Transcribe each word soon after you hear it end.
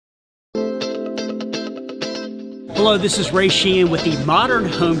Hello, this is Ray Sheehan with the Modern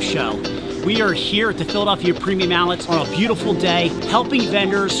Home Show. We are here at the Philadelphia Premium Outlets on a beautiful day, helping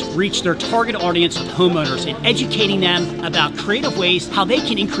vendors reach their target audience of homeowners and educating them about creative ways how they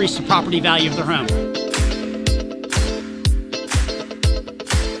can increase the property value of their home.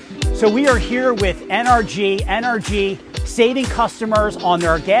 So we are here with NRG saving customers on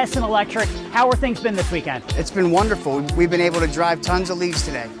their gas and electric. How are things been this weekend? It's been wonderful. We've been able to drive tons of leads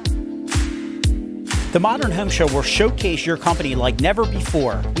today. The Modern Home Show will showcase your company like never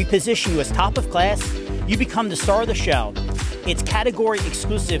before. We position you as top of class. You become the star of the show. It's category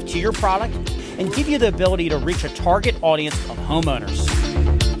exclusive to your product and give you the ability to reach a target audience of homeowners.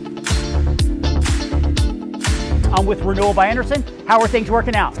 I'm with Renewal by Andersen. How are things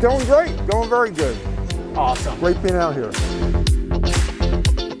working out? It's going great, going very good. Awesome. Great being out here.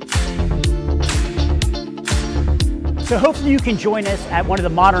 So hopefully you can join us at one of the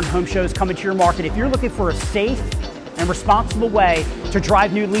Modern Home Shows coming to your market. If you're looking for a safe and responsible way to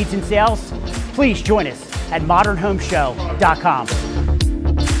drive new leads and sales, please join us at modernhomeshow.com.